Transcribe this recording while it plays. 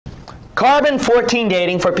Carbon-14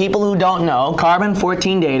 dating, for people who don't know,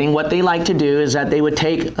 carbon-14 dating, what they like to do is that they would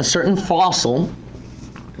take a certain fossil,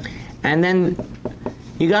 and then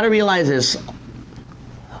you got to realize this,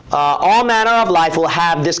 all manner of life will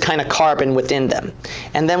have this kind of carbon within them.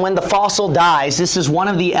 And then when the fossil dies, this is one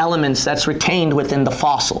of the elements that's retained within the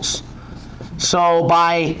fossils. So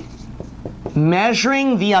by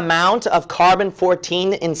measuring the amount of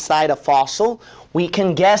carbon-14 inside a fossil, we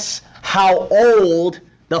can guess how old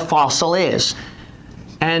the fossil is.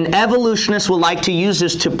 And evolutionists would like to use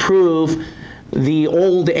this to prove the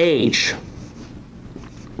old age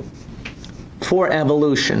for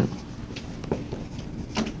evolution.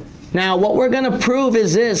 Now, what we're going to prove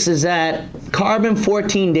is this, is that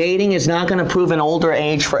carbon-14 dating is not going to prove an older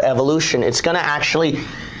age for evolution. It's going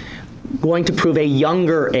to prove a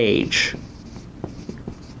younger age.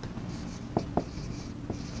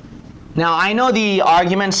 Now, I know the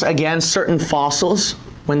arguments against certain fossils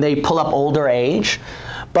when they pull up older age,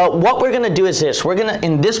 but what we're going to do is this. We're going to,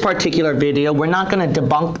 in this particular video, we're not going to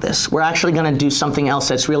debunk this. We're actually going to do something else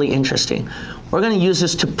that's really interesting. We're going to use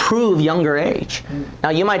this to prove younger age.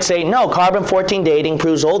 Now, you might say, no, carbon-14 dating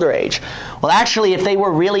proves older age. Well, actually, if they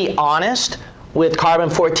were really honest with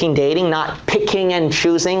carbon-14 dating, not picking and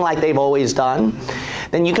choosing like they've always done,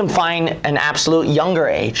 then you can find an absolute younger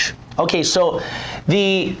age. Okay, so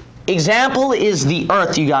the example is the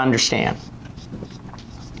Earth, you gotta understand.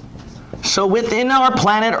 So within our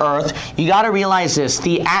planet Earth, you gotta realize this.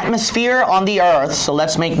 The atmosphere on the Earth, so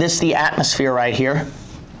let's make this the atmosphere right here.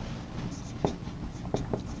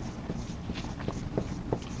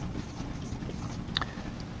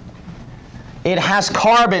 It has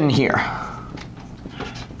carbon here.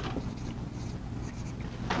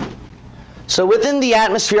 So within the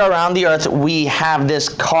atmosphere around the Earth, we have this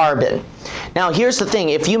carbon. Now here's the thing,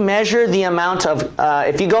 if you measure the amount of,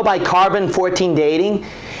 if you go by carbon-14 dating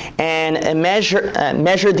and measure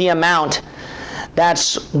the amount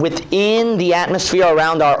that's within the atmosphere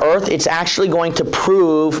around our Earth, it's actually going to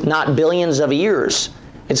prove not billions of years.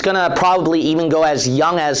 It's going to probably even go as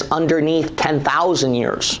young as underneath 10,000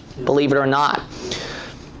 years, believe it or not.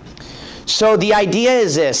 So the idea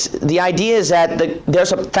is this. The idea is that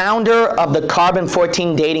there's a founder of the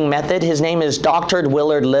carbon-14 dating method. His name is Dr.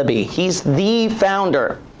 Willard Libby. He's the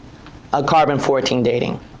founder of carbon-14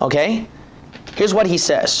 dating, okay? Here's what he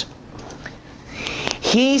says.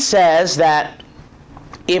 He says that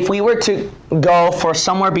if we were to go for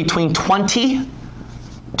somewhere between 20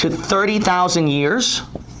 to 30,000 years,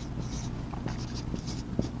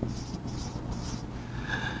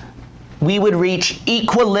 we would reach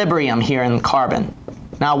equilibrium here in carbon.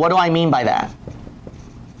 Now, what do I mean by that?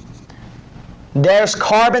 There's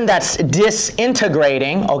carbon that's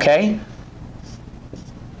disintegrating, okay?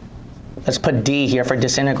 Let's put D here for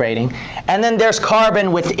disintegrating. And then there's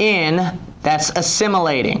carbon within that's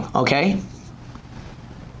assimilating, okay?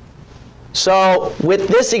 So with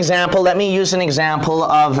this example, let me use an example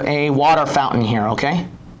of a water fountain here, okay?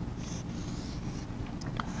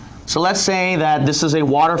 So let's say that this is a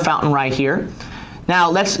water fountain right here. Now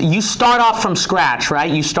you start off from scratch, right?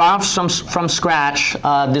 You start off from scratch,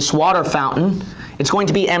 this water fountain. It's going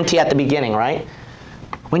to be empty at the beginning, right?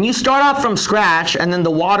 When you start off from scratch and then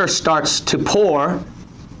the water starts to pour,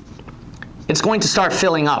 it's going to start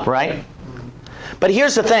filling up, right? But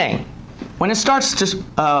here's the thing. When it starts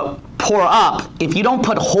to pour up, if you don't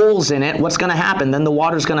put holes in it, what's going to happen? Then the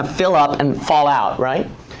water's going to fill up and fall out, right?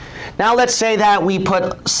 Now let's say that we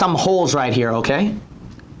put some holes right here, okay?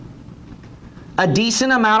 A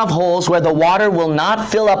decent amount of holes where the water will not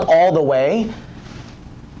fill up all the way.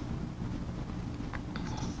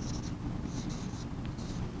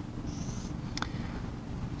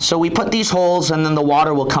 So we put these holes and then the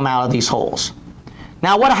water will come out of these holes.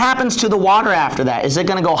 Now what happens to the water after that? Is it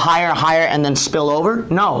going to go higher, higher, and then spill over?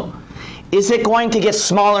 No. Is it going to get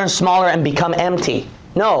smaller and smaller and become empty?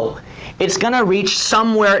 No. It's going to reach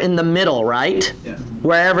somewhere in the middle, right? Yeah.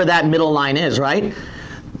 Wherever that middle line is, right?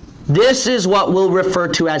 This is what we'll refer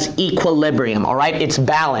to as equilibrium, all right? It's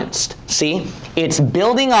balanced, see? It's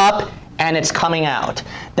building up and it's coming out.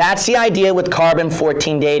 That's the idea with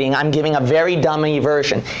carbon-14 dating. I'm giving a very dummy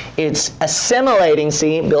version. It's assimilating,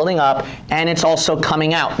 see, building up, and it's also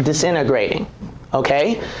coming out, disintegrating,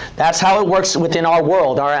 okay? That's how it works within our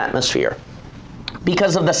world, our atmosphere.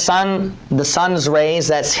 Because of the sun's rays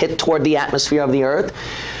that's hit toward the atmosphere of the Earth,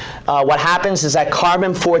 what happens is that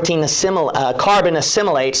carbon-14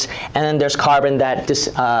 assimilates, and then there's carbon that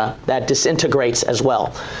disintegrates as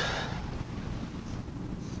well.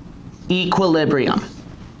 Equilibrium.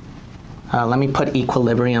 Let me put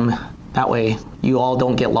equilibrium. That way you all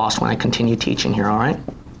don't get lost when I continue teaching here, all right?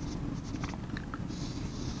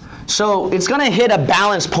 So it's going to hit a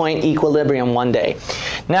balance point equilibrium one day.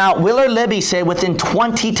 Now, Willard Libby said within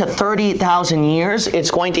 20 to 30,000 years, it's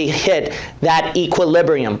going to hit that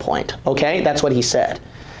equilibrium point. Okay, that's what he said.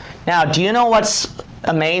 Now, do you know what's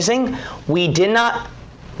amazing? We did not,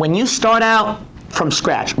 when you start out from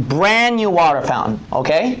scratch, brand new water fountain,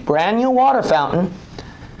 okay? Brand new water fountain,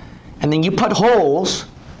 and then you put holes,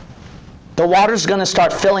 the water's going to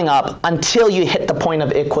start filling up until you hit the point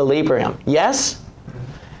of equilibrium. Yes?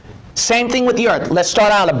 Same thing with the Earth. Let's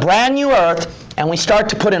start out a brand new Earth, and we start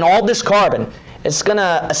to put in all this carbon. It's going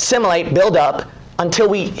to assimilate, build up, until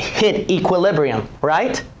we hit equilibrium,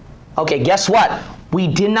 right? Okay, guess what? We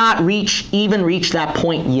did not even reach that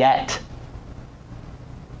point yet.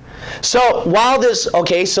 So while this,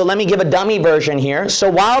 okay, so let me give a dummy version here. So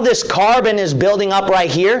while this carbon is building up right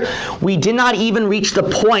here, we did not even reach the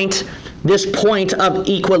point, this point of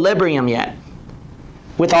equilibrium yet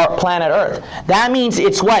with our planet Earth. That means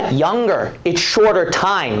it's what? Younger. It's shorter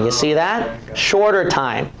time. You see that? Shorter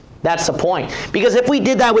time. That's the point. Because if we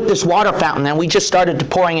did that with this water fountain and we just started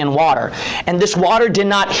pouring in water, and this water did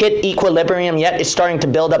not hit equilibrium yet, it's starting to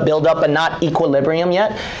build up, but not equilibrium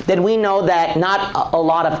yet, then we know that not a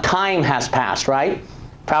lot of time has passed, right?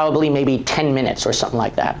 Probably maybe 10 minutes or something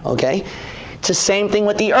like that, okay? It's the same thing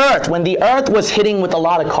with the Earth. When the Earth was hitting with a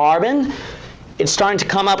lot of carbon, it's starting to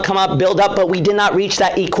come up, build up, but we did not reach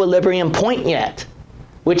that equilibrium point yet,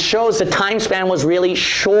 which shows the time span was really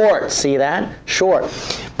short. See that? Short.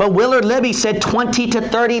 But Willard Libby said 20 to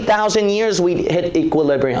 30,000 years we hit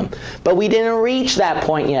equilibrium. But we didn't reach that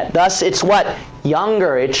point yet. Thus, it's what?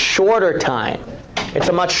 Younger. It's shorter time. It's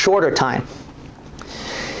a much shorter time.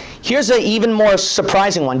 Here's an even more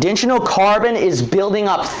surprising one. Didn't you know carbon is building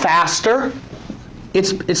up faster?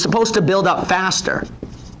 It's supposed to build up faster.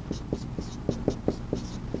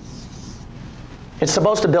 It's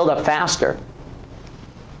supposed to build up faster.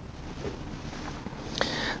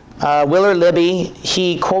 Willard Libby,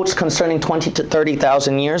 he quotes concerning 20 to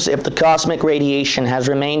 30,000 years, if the cosmic radiation has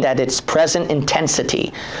remained at its present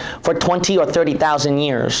intensity for 20 or 30,000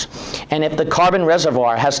 years, and if the carbon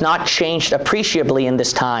reservoir has not changed appreciably in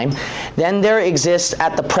this time, then there exists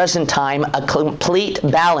at the present time a complete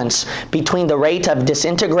balance between the rate of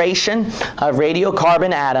disintegration of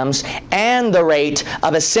radiocarbon atoms and the rate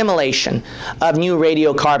of assimilation of new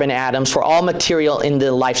radiocarbon atoms for all material in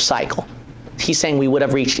the life cycle. He's saying we would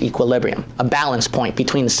have reached equilibrium, a balance point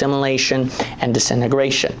between assimilation and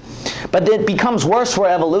disintegration. But it becomes worse for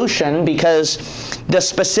evolution because the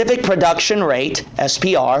specific production rate,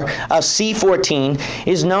 SPR, of C14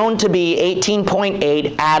 is known to be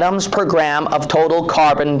 18.8 atoms per gram of total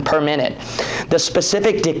carbon per minute. The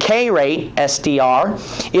specific decay rate,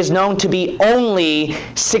 SDR, is known to be only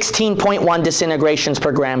 16.1 disintegrations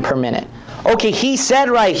per gram per minute. Okay, he said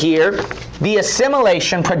right here, the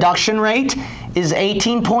assimilation production rate is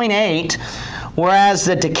 18.8, whereas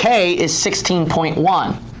the decay is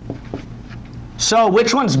 16.1. So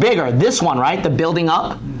which one's bigger? This one, right? The building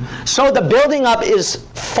up? So the building up is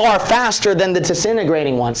far faster than the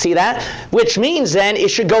disintegrating one. See that? Which means then it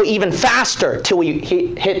should go even faster till we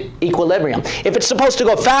hit equilibrium. If it's supposed to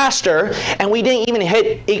go faster and we didn't even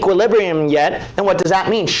hit equilibrium yet, then what does that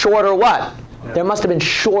mean? Shorter what? There must have been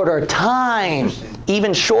shorter time,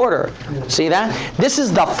 even shorter. See that? This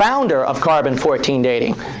is the founder of carbon-14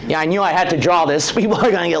 dating. Yeah, I knew I had to draw this. People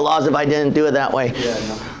are going to get lost if I didn't do it that way. Yeah,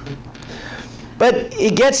 no. But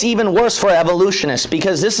it gets even worse for evolutionists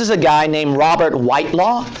because this is a guy named Robert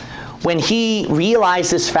Whitelaw. When he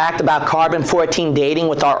realized this fact about carbon-14 dating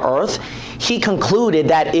with our Earth, he concluded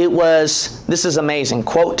that it was, this is amazing,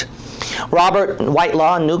 quote, Robert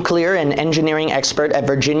Whitelaw, a nuclear and engineering expert at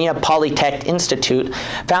Virginia Polytechnic Institute,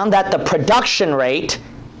 found that the production rate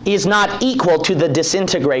is not equal to the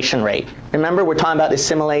disintegration rate. Remember, we're talking about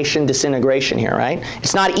assimilation, disintegration here, right?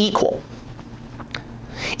 It's not equal.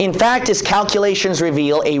 In fact, his calculations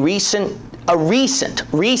reveal a recent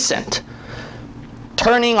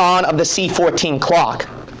turning on of the C14 clock.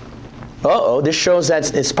 Uh-oh, this shows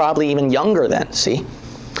that it's probably even younger then, see?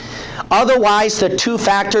 Otherwise, the two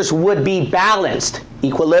factors would be balanced,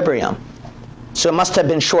 equilibrium. So it must have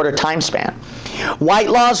been shorter time span.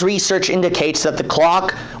 Whitelaw's research indicates that the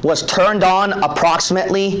clock was turned on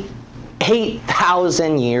approximately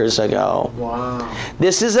 8,000 years ago. Wow.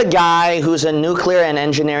 This is a guy who's a nuclear and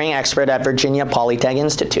engineering expert at Virginia Polytechnic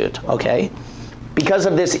Institute, okay? Because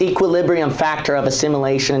of this equilibrium factor of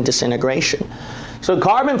assimilation and disintegration. So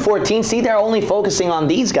carbon-14, see, they're only focusing on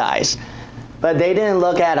these guys. But they didn't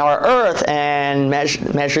look at our Earth and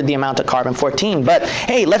measure the amount of carbon-14. But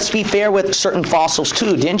hey, let's be fair with certain fossils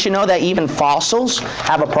too. Didn't you know that even fossils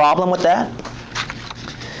have a problem with that?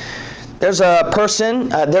 there's a person,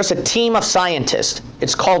 there's a team of scientists.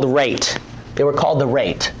 It's called RATE. They were called the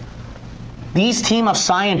RATE. These team of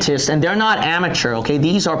scientists, and they're not amateur, okay?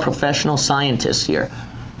 These are professional scientists here.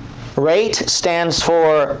 RATE stands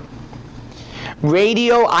for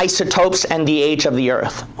Radioisotopes and the Age of the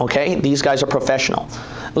Earth, okay? These guys are professional.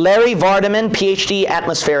 Larry Vardaman, PhD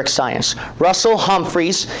Atmospheric Science. Russell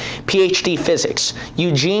Humphreys, PhD Physics.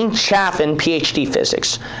 Eugene Chaffin, PhD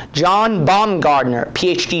Physics. John Baumgartner,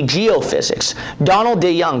 PhD Geophysics. Donald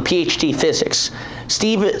DeYoung, PhD Physics.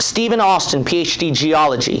 Stephen Austin, PhD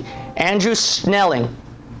Geology. Andrew Snelling.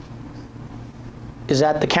 Is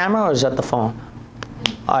that the camera or is that the phone?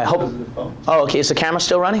 I hope. Oh, okay. Is the camera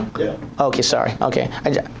still running? Yeah. Okay, sorry. Okay.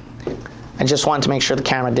 I just wanted to make sure the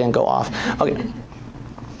camera didn't go off. Okay.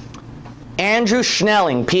 Andrew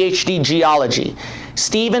Snelling, PhD Geology.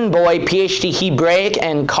 Stephen Boyd, PhD Hebraic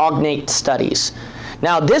and Cognate Studies.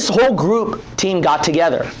 Now, this whole group team got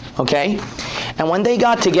together, okay? And when they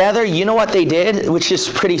got together, you know what they did, which is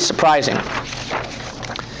pretty surprising.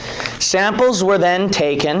 Samples were then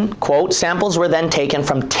taken, quote, samples were then taken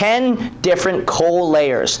from 10 different coal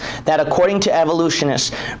layers that, according to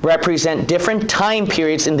evolutionists, represent different time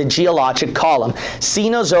periods in the geologic column: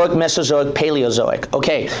 Cenozoic, Mesozoic, Paleozoic.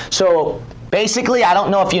 Okay, so basically, I don't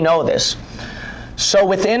know if you know this. So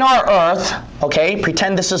within our Earth, okay,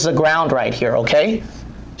 pretend this is the ground right here, okay?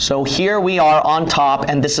 So here we are on top,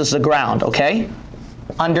 and this is the ground, okay?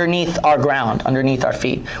 Underneath our ground, underneath our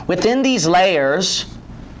feet. Within these layers,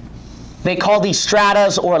 they call these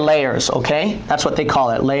stratas or layers, okay? That's what they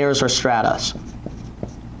call it, layers or stratas.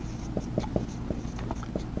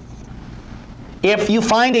 If you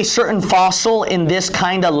find a certain fossil in this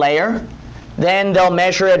kind of layer, then they'll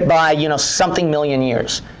measure it by, you know, something million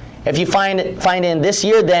years. If you find it in this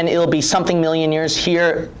year, then it'll be something million years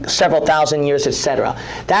here, several thousand years, etc.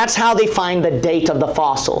 That's how they find the date of the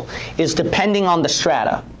fossil, is depending on the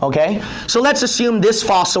strata, okay? So let's assume this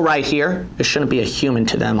fossil right here, it shouldn't be a human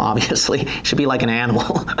to them, obviously. It should be like an animal.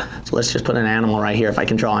 So let's just put an animal right here. If I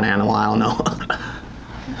can draw an animal, I don't know.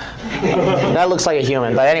 That looks like a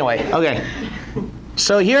human, but anyway, okay.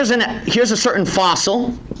 So here's a certain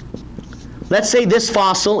fossil. Let's say this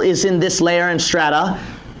fossil is in this layer and strata,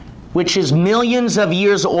 which is millions of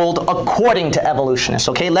years old according to evolutionists,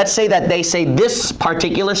 okay? Let's say that they say this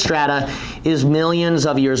particular strata is millions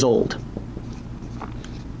of years old.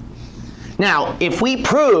 Now, if we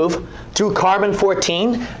prove through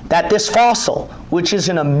carbon-14 that this fossil, which is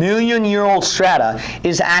in a million-year-old strata,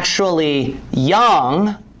 is actually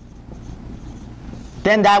young,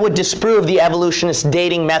 then that would disprove the evolutionist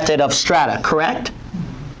dating method of strata, correct?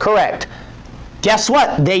 Correct. Guess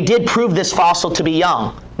what? They did prove this fossil to be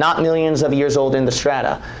young, not millions of years old in the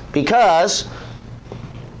strata, because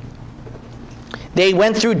they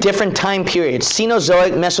went through different time periods: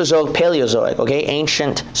 Cenozoic, Mesozoic, Paleozoic, okay,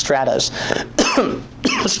 ancient stratas.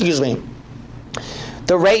 Excuse me.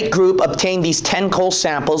 The RATE group obtained these 10 coal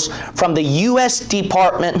samples from the U.S.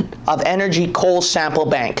 Department of Energy Coal Sample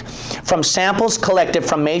Bank, from samples collected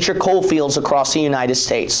from major coal fields across the United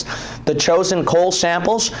States. The chosen coal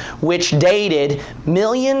samples, which dated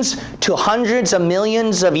millions to hundreds of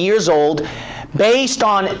millions of years old, based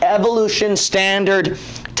on evolution standard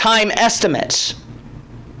time estimates,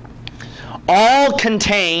 all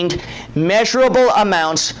contained measurable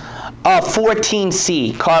amounts of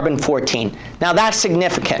 14C, carbon-14. Now that's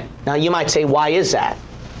significant. Now you might say, why is that?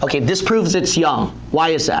 Okay, this proves it's young. Why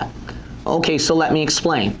is that? Okay, so let me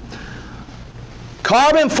explain.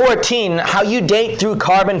 Carbon-14, how you date through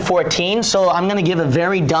carbon-14, so I'm going to give a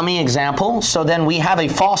very dummy example. So then we have a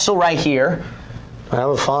fossil right here.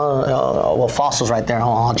 Well, fossil's right there.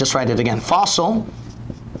 I'll just write it again. Fossil.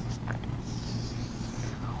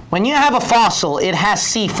 When you have a fossil, it has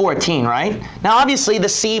C14, right? Now, obviously, the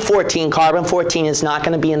C14, carbon-14, is not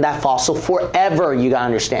going to be in that fossil forever, you got to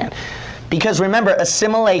understand. Because remember,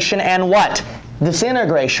 assimilation and what?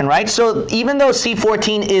 Disintegration, right? So even though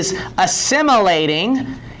C14 is assimilating,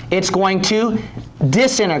 it's going to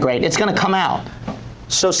disintegrate. It's going to come out.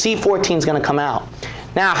 So C14 is going to come out.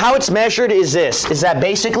 Now, how it's measured is this, is that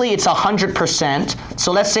basically it's 100%.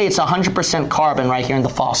 So let's say it's 100% carbon right here in the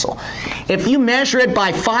fossil. If you measure it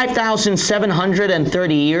by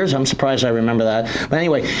 5,730 years, I'm surprised I remember that. But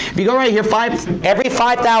anyway, if you go right here, every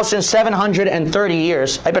 5,730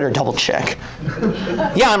 years, I better double check.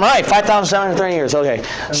 Yeah, I'm right, 5,730 years, okay.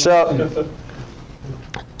 So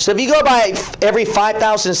if you go by every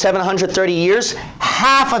 5,730 years,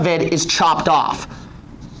 half of it is chopped off.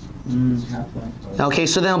 Okay,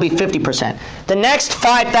 so then it'll be 50%. The next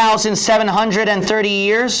 5,730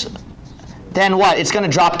 years, then what? It's going to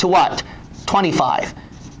drop to what? 25.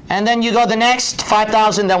 And then you go the next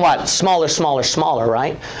 5,000, then what? Smaller, smaller, smaller,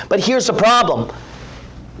 right? But here's the problem.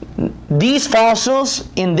 These fossils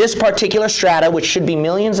in this particular strata, which should be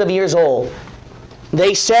millions of years old,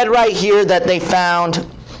 they said right here that they found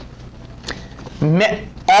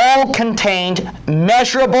all contained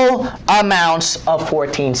measurable amounts of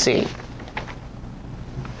 14C.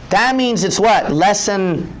 That means it's what? Less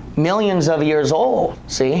than millions of years old,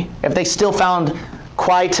 see? If they still found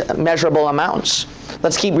quite measurable amounts.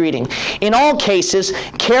 Let's keep reading. In all cases,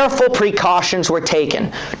 careful precautions were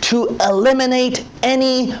taken to eliminate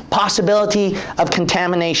any possibility of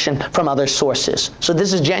contamination from other sources. So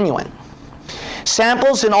this is genuine.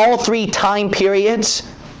 Samples in all three time periods,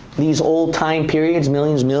 these old time periods,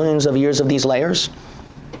 millions of years of these layers,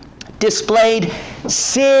 displayed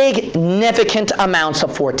significant amounts of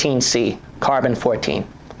 14C, carbon-14.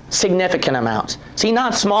 Significant amounts. See,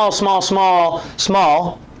 not small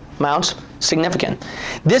amounts, significant.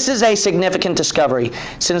 This is a significant discovery.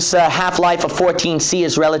 Since the half-life of 14C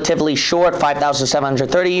is relatively short,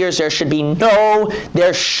 5,730 years, there should be no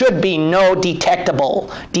detectable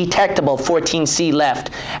 14C left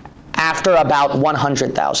after about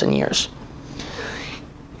 100,000 years.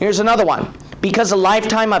 Here's another one. Because the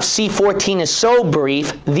lifetime of C14 is so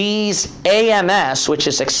brief, these AMS, which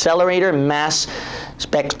is accelerator mass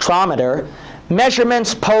spectrometer,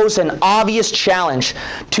 measurements pose an obvious challenge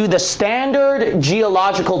to the standard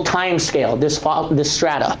geological timescale, this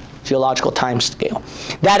strata geological timescale,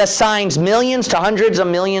 that assigns millions to hundreds of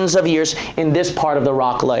millions of years in this part of the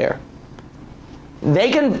rock layer.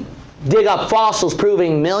 They can dig up fossils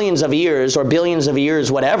proving millions of years or billions of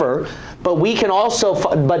years, whatever, but we can also,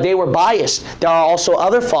 but they were biased. There are also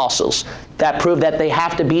other fossils that prove that they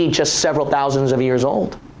have to be just several thousands of years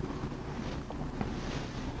old.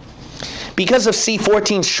 Because of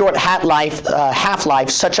C14's short half-life,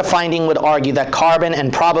 such a finding would argue that carbon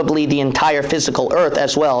and probably the entire physical Earth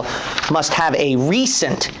as well must have a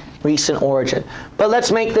recent origin. But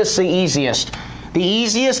let's make this the easiest. The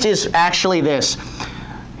easiest is actually this.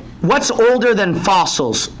 What's older than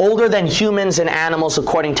fossils? Older than humans and animals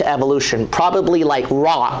according to evolution? Probably like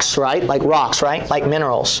rocks, right? Like rocks, right? Like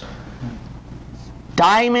minerals.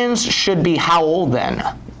 Diamonds should be how old then?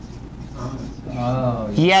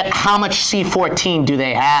 Yet, how much C14 do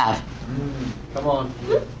they have? Come on.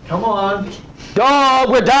 Come on. Dog,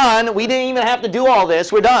 we're done. We didn't even have to do all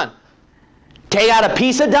this. We're done. Take out a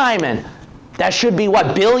piece of diamond. That should be,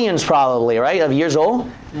 what, billions probably, right, of years old?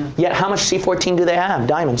 Yeah. Yet, how much C14 do they have?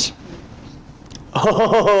 Diamonds.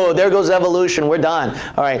 Oh, there goes evolution. We're done.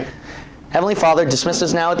 All right. Heavenly Father, dismiss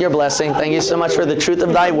us now with your blessing. Thank you so much for the truth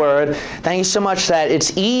of thy word. Thank you so much that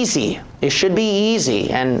it's easy. It should be easy.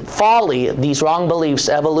 And folly, these wrong beliefs,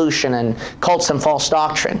 evolution, and cults and false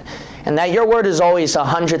doctrine. And that your word is always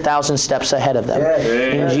 100,000 steps ahead of them.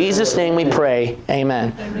 In Jesus' name we pray.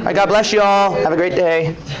 Amen. All right, God bless you all. Have a great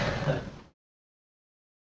day.